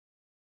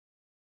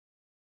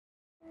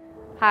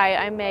Hi,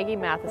 I'm Maggie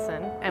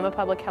Matheson. I'm a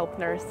public health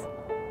nurse.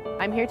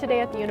 I'm here today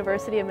at the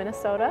University of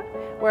Minnesota,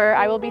 where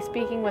I will be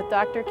speaking with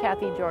Dr.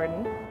 Cathy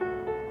Jordan.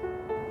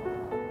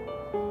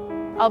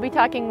 I'll be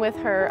talking with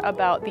her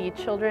about the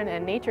Children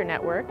and Nature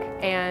Network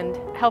and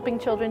helping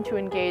children to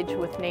engage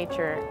with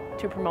nature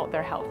to promote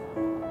their health.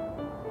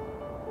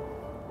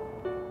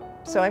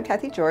 So I'm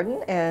Cathy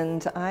Jordan,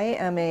 and I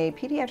am a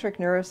pediatric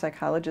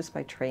neuropsychologist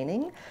by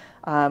training,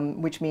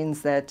 which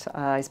means that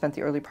I spent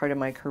the early part of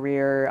my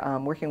career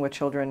working with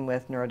children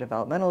with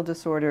neurodevelopmental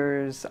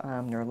disorders,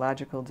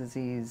 neurological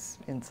disease,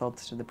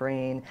 insults to the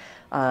brain,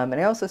 and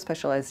I also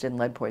specialized in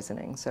lead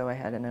poisoning, so I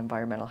had an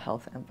environmental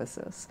health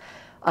emphasis.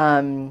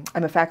 I'm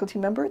a faculty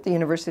member at the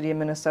University of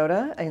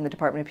Minnesota in the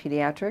Department of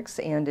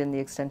Pediatrics and in the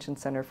Extension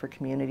Center for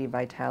Community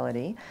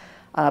Vitality.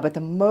 But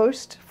the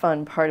most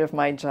fun part of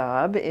my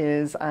job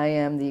is I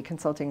am the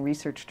Consulting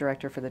Research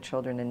Director for the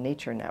Children and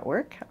Nature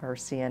Network, or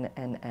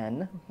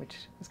CNNN, which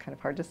is kind of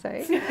hard to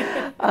say.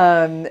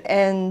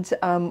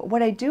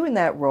 What I do in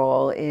that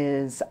role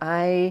is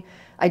I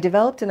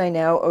developed and I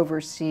now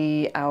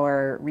oversee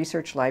our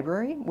research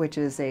library, which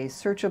is a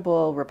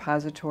searchable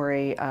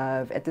repository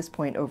of, at this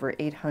point, over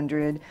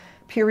 800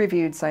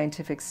 peer-reviewed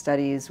scientific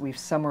studies. We've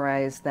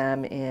summarized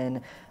them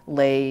in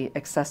lay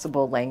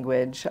accessible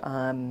language,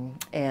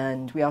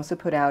 and we also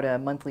put out a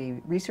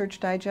monthly research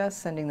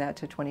digest, sending that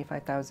to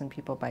 25,000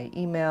 people by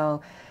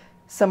email,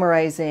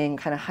 summarizing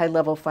kind of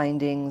high-level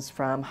findings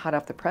from hot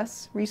off the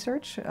press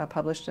research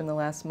published in the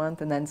last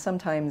month, and then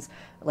sometimes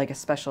like a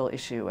special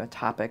issue, a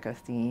topic, a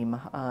theme,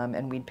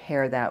 and we'd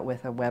pair that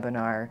with a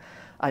webinar,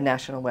 a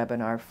national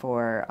webinar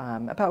for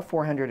about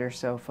 400 or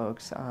so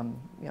folks,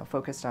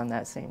 focused on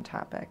that same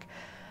topic.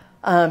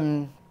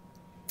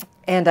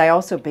 And I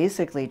also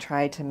basically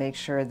try to make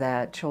sure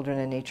that Children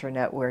and Nature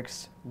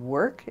Network's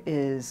work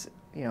is,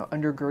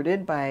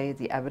 undergirded by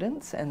the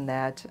evidence, and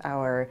that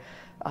our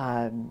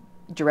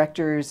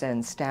directors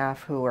and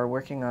staff who are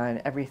working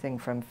on everything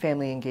from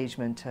family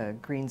engagement to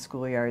green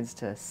schoolyards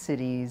to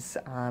cities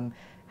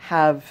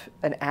have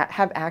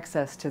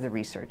access to the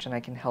research, and I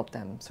can help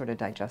them sort of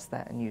digest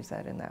that and use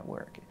that in that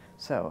work.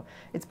 So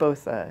it's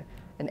both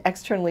an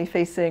externally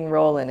facing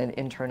role and an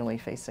internally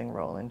facing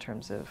role in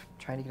terms of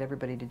trying to get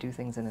everybody to do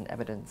things in an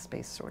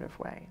evidence-based sort of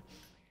way.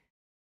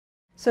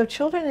 So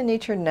Children and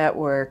Nature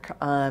Network,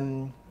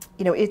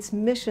 its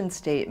mission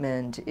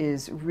statement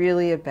is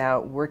really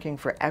about working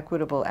for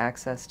equitable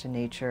access to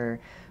nature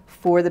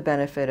for the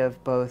benefit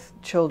of both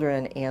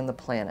children and the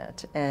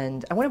planet.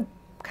 And I want to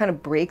kind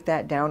of break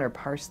that down or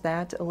parse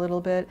that a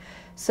little bit.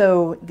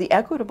 So the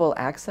equitable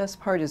access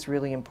part is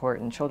really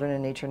important. Children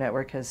and Nature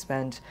Network has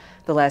spent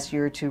the last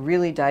year or two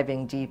really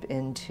diving deep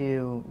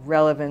into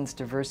relevance,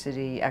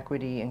 diversity,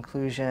 equity,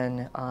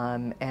 inclusion,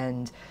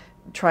 and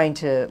trying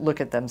to look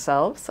at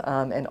themselves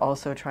and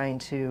also trying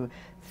to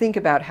think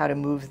about how to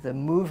move the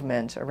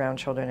movement around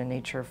children and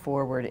nature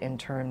forward in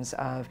terms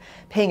of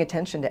paying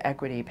attention to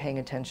equity, paying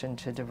attention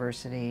to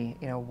diversity.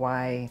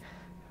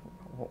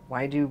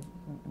 Why do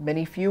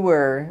many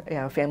fewer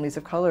families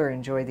of color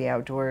enjoy the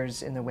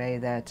outdoors in the way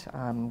that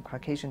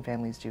Caucasian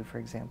families do, for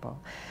example?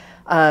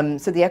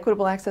 So the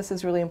equitable access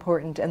is really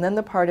important. And then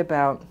the part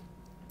about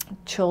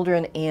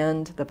children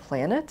and the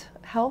planet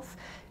health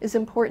is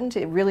important.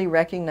 It really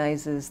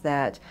recognizes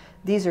that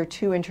these are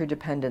two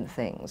interdependent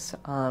things,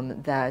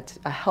 that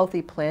a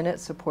healthy planet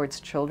supports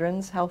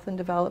children's health and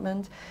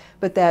development,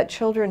 but that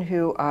children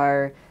who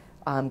are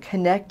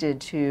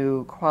connected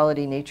to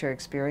quality nature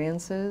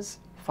experiences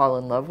fall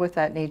in love with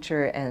that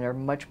nature and are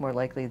much more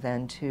likely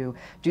then to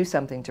do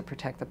something to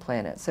protect the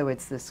planet. So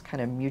it's this kind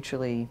of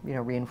mutually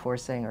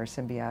reinforcing or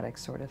symbiotic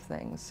sort of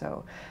thing.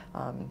 So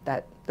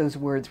those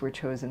words were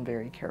chosen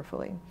very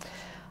carefully.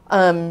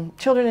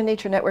 Children and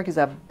Nature Network is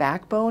a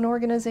backbone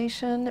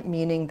organization,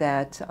 meaning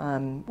that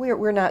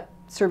we're not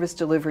service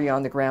delivery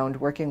on the ground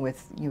working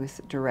with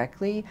youth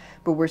directly,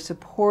 but we're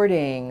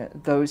supporting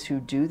those who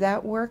do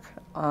that work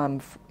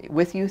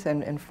with youth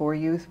and for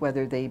youth,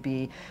 whether they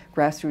be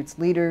grassroots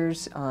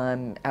leaders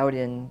out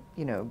in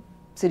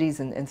cities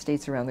and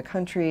states around the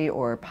country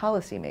or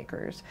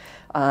policymakers.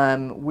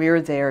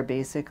 We're there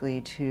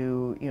basically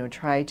to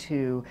try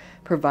to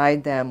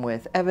provide them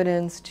with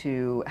evidence,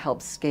 to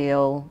help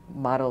scale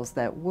models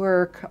that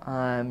work,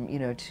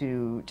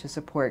 to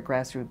support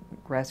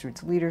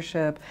grassroots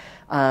leadership.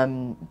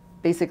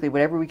 Basically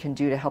whatever we can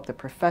do to help the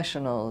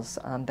professionals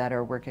that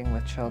are working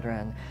with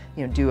children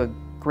do a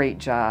great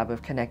job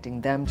of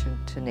connecting them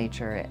to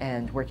nature,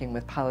 and working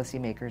with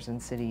policymakers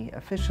and city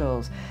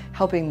officials,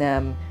 helping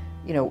them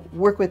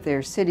work with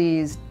their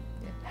cities,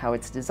 how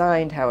it's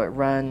designed, how it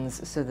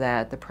runs, so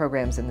that the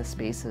programs and the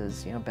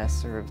spaces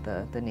best serve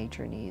the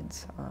nature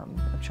needs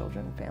of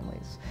children and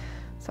families.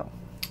 So.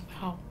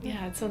 Wow,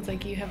 yeah, it sounds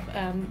like you have,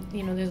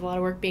 there's a lot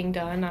of work being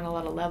done on a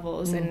lot of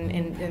levels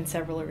in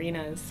several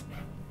arenas.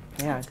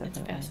 Yeah,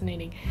 definitely. It's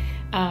fascinating.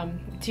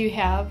 Do you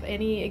have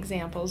any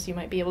examples you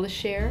might be able to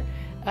share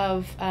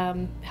of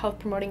health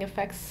promoting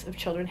effects of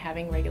children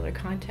having regular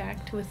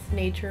contact with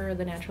nature or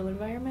the natural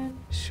environment?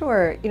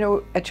 Sure.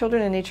 At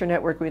Children and Nature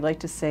Network, we like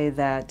to say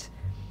that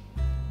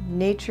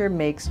nature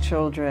makes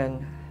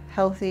children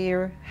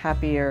healthier,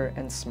 happier,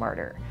 and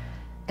smarter.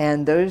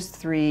 And those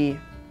three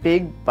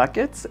big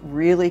buckets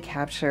really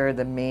capture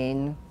the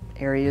main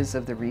areas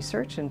of the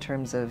research in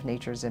terms of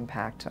nature's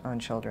impact on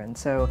children.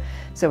 So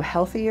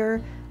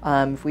healthier,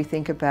 if we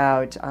think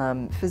about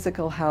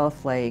physical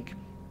health, like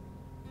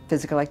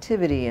physical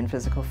activity and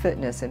physical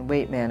fitness and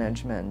weight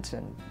management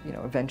and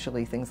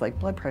eventually things like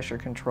blood pressure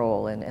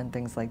control and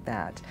things like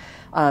that.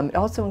 It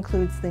also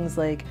includes things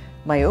like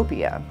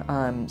myopia.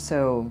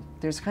 So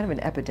there's kind of an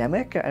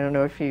epidemic. I don't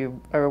know if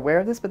you are aware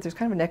of this, but there's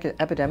kind of an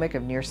epidemic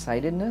of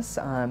nearsightedness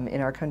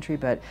in our country,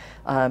 but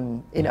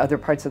in other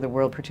parts of the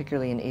world,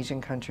 particularly in Asian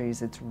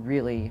countries, it's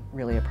really,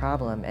 really a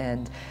problem.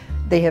 And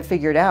they have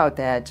figured out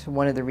that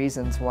one of the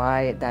reasons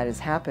why that is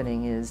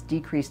happening is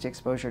decreased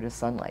exposure to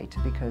sunlight,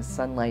 because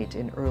sunlight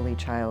in early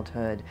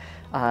childhood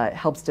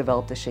helps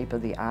develop the shape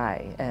of the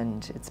eye,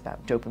 and it's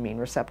about dopamine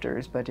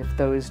receptors, but if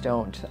those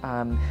don't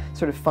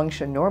sort of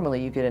function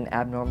normally, you get an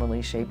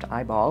abnormally shaped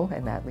eyeball,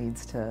 and that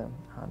leads to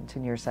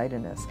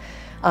nearsightedness.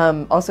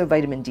 Also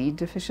vitamin D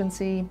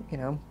deficiency,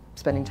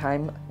 spending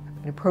an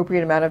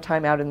appropriate amount of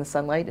time out in the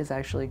sunlight is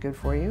actually good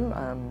for you,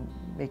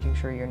 making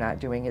sure you're not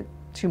doing it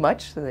too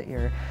much so that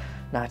you're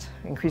not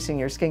increasing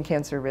your skin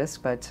cancer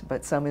risk,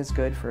 but some is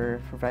good for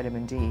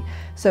vitamin D.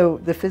 So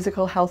the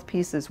physical health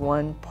piece is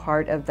one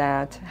part of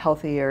that,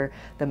 healthier.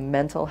 The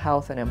mental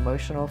health and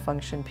emotional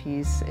function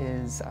piece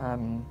is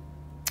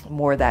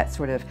more that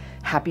sort of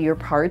happier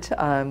part.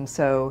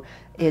 So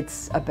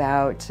it's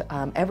about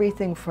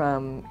everything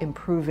from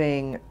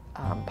improving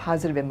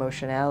positive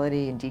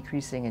emotionality and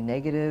decreasing a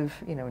negative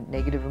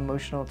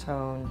emotional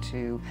tone,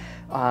 to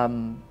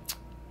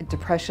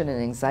depression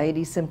and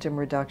anxiety symptom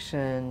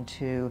reduction,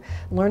 to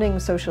learning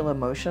social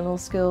emotional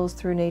skills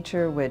through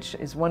nature, which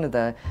is one of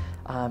the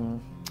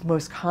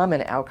most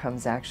common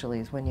outcomes actually,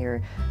 is when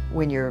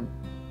you're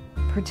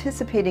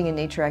participating in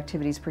nature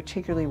activities,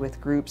 particularly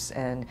with groups,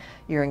 and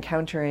you're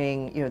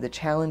encountering the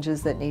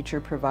challenges that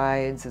nature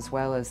provides, as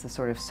well as the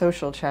sort of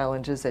social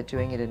challenges that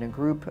doing it in a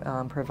group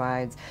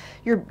provides.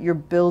 You're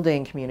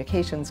building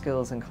communication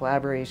skills and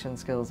collaboration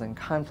skills and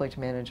conflict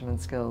management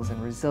skills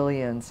and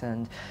resilience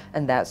and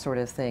that sort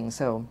of thing.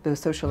 So those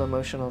social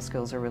emotional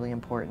skills are really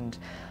important.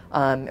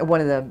 And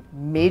one of the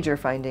major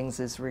findings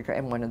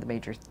and one of the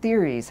major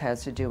theories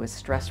has to do with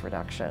stress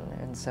reduction,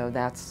 and so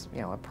that's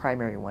a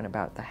primary one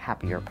about the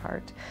happier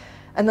part.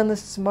 And then the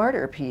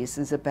smarter piece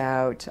is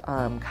about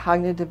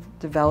cognitive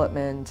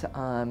development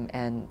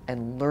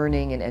and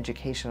learning and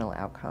educational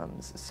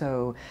outcomes.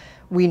 So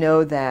we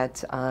know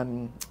that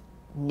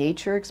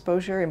nature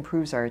exposure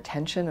improves our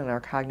attention and our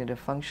cognitive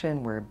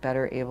function. We're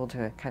better able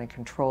to kind of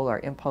control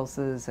our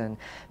impulses and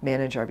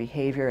manage our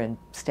behavior and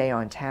stay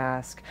on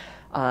task.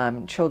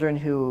 Children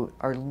who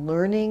are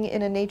learning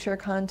in a nature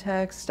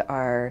context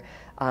are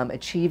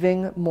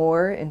achieving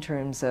more in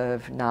terms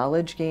of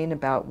knowledge gain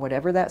about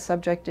whatever that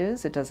subject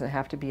is. It doesn't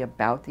have to be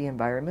about the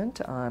environment.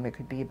 It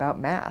could be about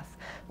math,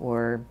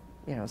 or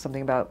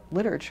something about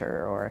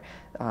literature, or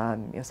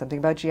something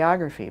about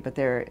geography, but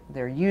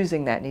they're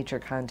using that nature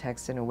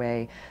context in a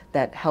way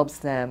that helps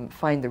them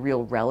find the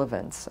real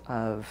relevance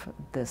of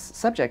this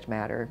subject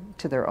matter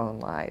to their own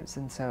lives.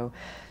 And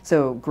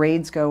so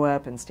grades go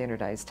up, and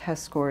standardized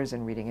test scores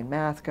in reading and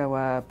math go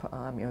up,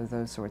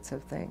 those sorts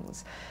of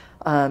things.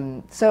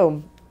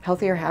 So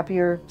healthier,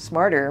 happier,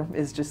 smarter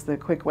is just the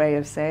quick way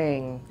of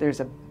saying there's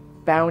a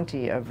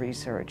bounty of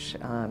research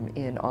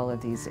in all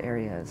of these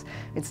areas.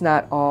 It's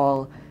not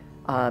all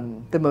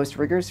the most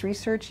rigorous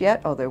research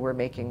yet, although we're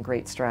making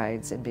great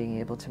strides in being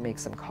able to make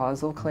some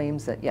causal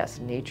claims that yes,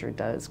 nature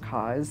does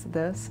cause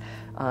this,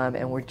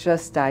 and we're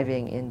just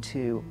diving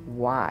into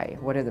why.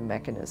 What are the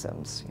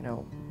mechanisms?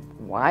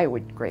 Why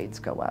would grades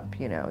go up?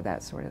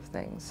 That sort of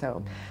thing.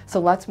 So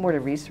lots more to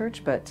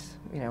research, but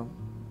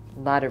a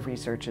lot of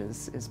research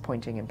is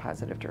pointing in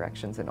positive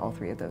directions in all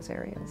three of those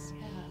areas.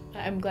 Yeah.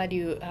 I'm glad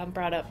you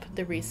brought up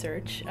the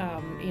research.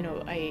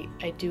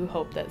 I do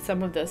hope that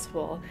some of this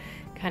will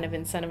kind of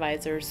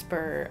incentivize or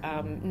spur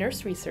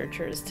nurse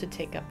researchers to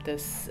take up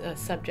this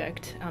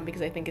subject,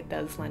 because I think it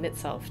does lend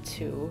itself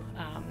to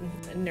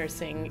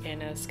nursing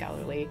in a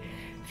scholarly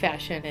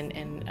fashion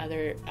and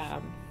other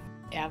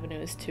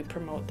avenues to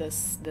promote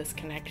this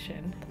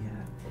connection. Yeah.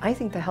 I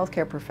think the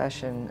healthcare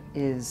profession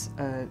is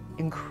an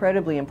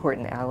incredibly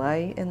important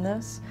ally in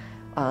this.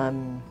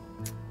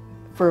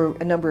 For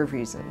a number of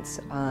reasons.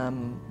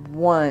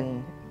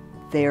 One,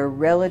 they're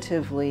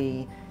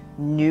relatively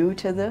new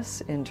to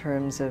this in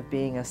terms of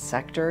being a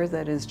sector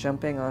that is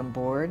jumping on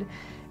board,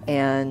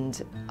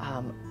 and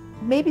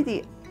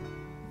maybe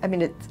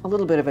it's a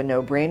little bit of a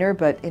no-brainer,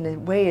 but in a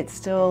way it's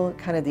still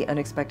kind of the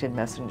unexpected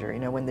messenger.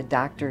 When the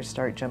doctors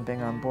start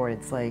jumping on board,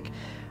 it's like,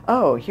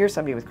 oh, here's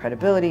somebody with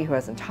credibility who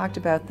hasn't talked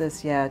about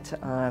this yet.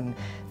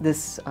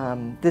 This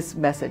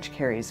message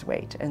carries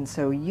weight. And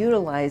so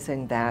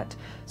utilizing that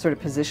sort of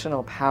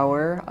positional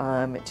power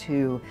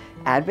to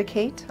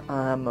advocate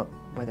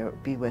whether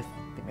it be with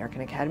the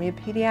American Academy of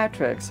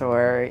Pediatrics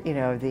or,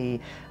 the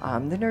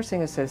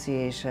Nursing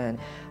Association,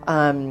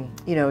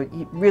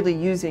 really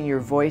using your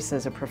voice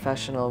as a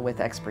professional with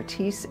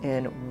expertise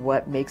in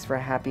what makes for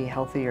happy,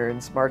 healthier,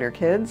 and smarter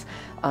kids.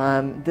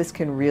 This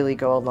can really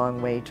go a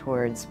long way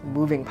towards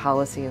moving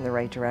policy in the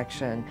right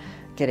direction,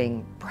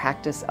 getting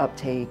practice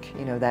uptake,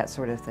 that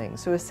sort of thing.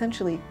 So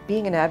essentially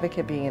being an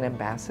advocate, being an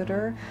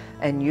ambassador,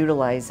 and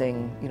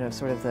utilizing,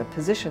 sort of the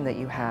position that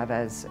you have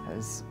as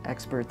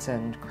experts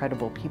and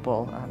credible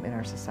people in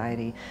our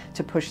society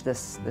to push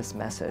this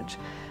message.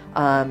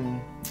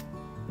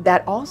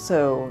 That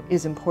also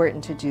is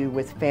important to do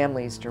with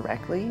families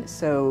directly.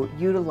 So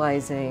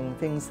utilizing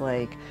things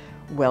like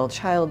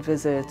child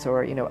visits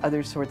or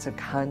other sorts of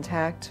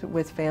contact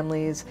with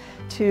families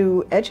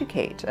to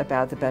educate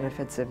about the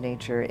benefits of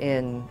nature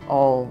in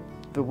all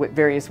the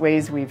various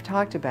ways we've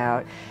talked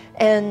about,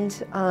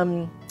 and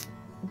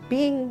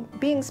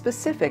being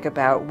specific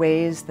about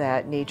ways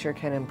that nature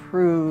can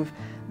improve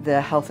the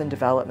health and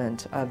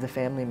development of the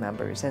family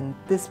members. And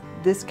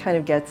this kind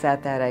of gets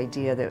at that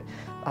idea that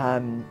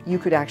you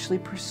could actually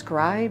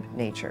prescribe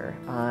nature.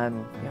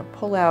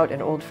 Pull out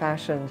an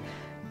old-fashioned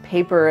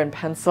paper and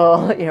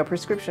pencil,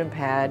 prescription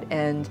pad,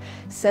 and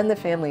send the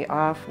family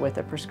off with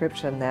a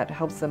prescription that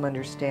helps them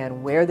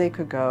understand where they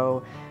could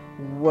go,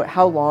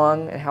 how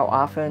long and how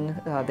often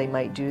they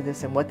might do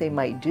this, and what they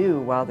might do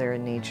while they're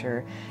in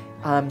nature,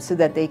 so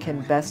that they can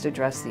best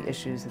address the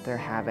issues that they're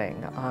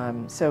having.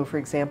 So for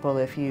example,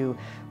 if you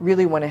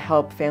really want to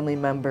help family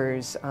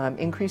members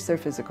increase their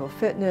physical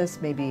fitness,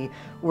 maybe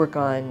work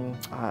on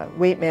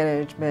weight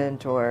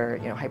management or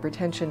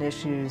hypertension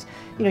issues,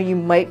 you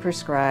might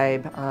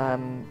prescribe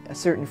a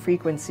certain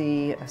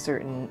frequency, a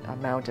certain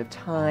amount of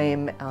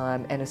time,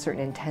 and a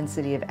certain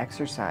intensity of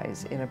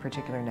exercise in a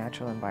particular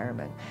natural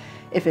environment.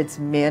 If it's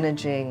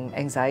managing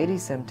anxiety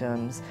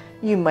symptoms,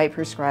 you might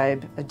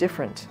prescribe a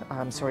different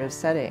sort of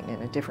setting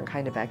and a different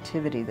kind of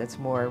activity that's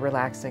more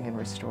relaxing and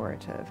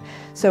restorative.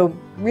 So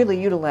really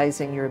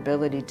utilizing your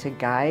ability to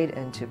guide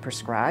and to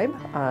prescribe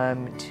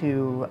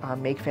to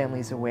make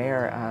families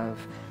aware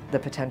of the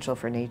potential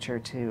for nature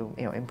to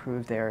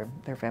improve their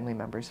family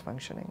members'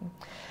 functioning.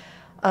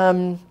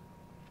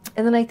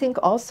 And then I think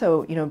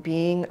also,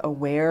 being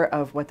aware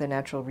of what the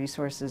natural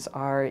resources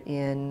are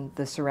in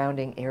the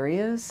surrounding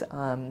areas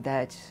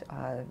that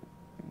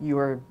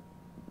your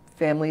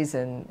families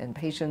and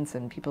patients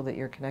and people that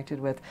you're connected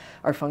with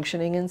are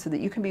functioning in, so that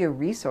you can be a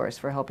resource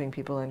for helping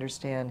people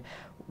understand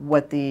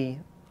what the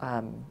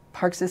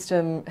park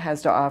system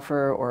has to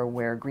offer, or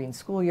where green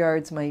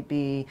schoolyards might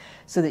be,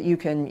 so that you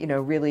can,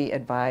 really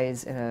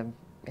advise in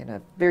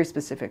a very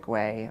specific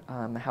way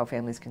how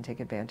families can take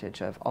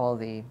advantage of all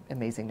the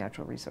amazing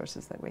natural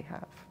resources that we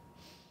have.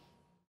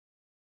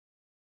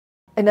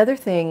 Another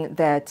thing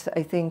that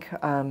I think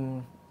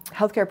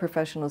healthcare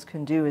professionals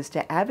can do is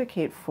to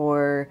advocate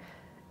for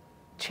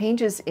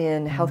changes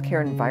in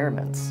healthcare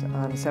environments.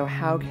 So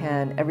how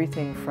can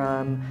everything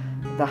from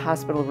the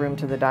hospital room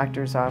to the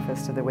doctor's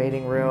office to the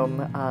waiting room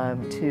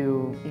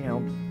to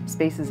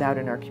spaces out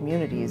in our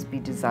communities be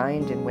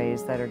designed in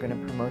ways that are going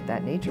to promote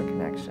that nature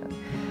connection?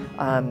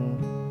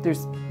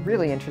 There's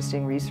really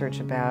interesting research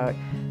about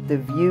the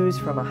views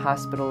from a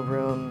hospital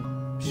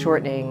room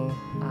shortening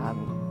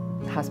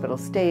hospital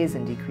stays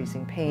and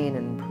decreasing pain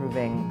and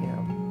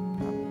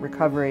improving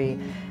recovery.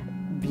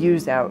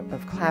 Views out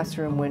of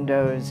classroom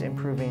windows,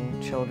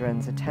 improving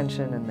children's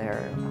attention and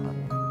their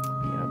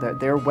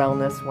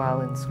wellness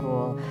while in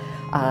school.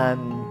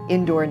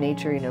 Indoor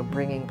nature,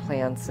 bringing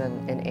plants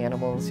and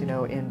animals,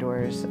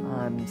 indoors.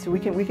 So we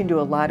can do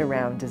a lot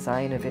around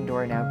design of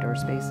indoor and outdoor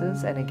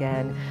spaces. And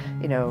again,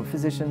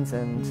 physicians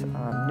and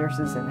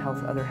nurses and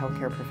other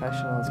healthcare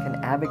professionals can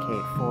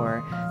advocate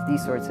for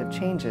these sorts of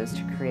changes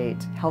to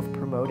create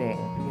health-promoting,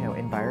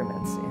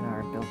 environments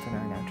built in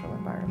our natural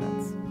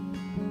environments.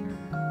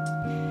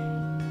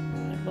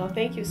 Well,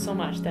 thank you so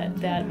much.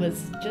 That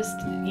was just,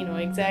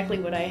 exactly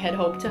what I had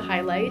hoped to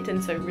highlight,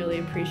 and so I really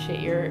appreciate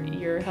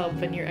your help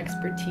and your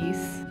expertise.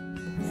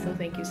 So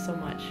thank you so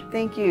much.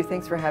 Thank you.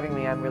 Thanks for having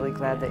me. I'm really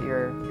glad that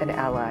you're an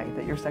ally,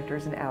 that your sector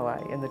is an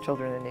ally in the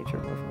Children in Nature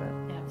movement.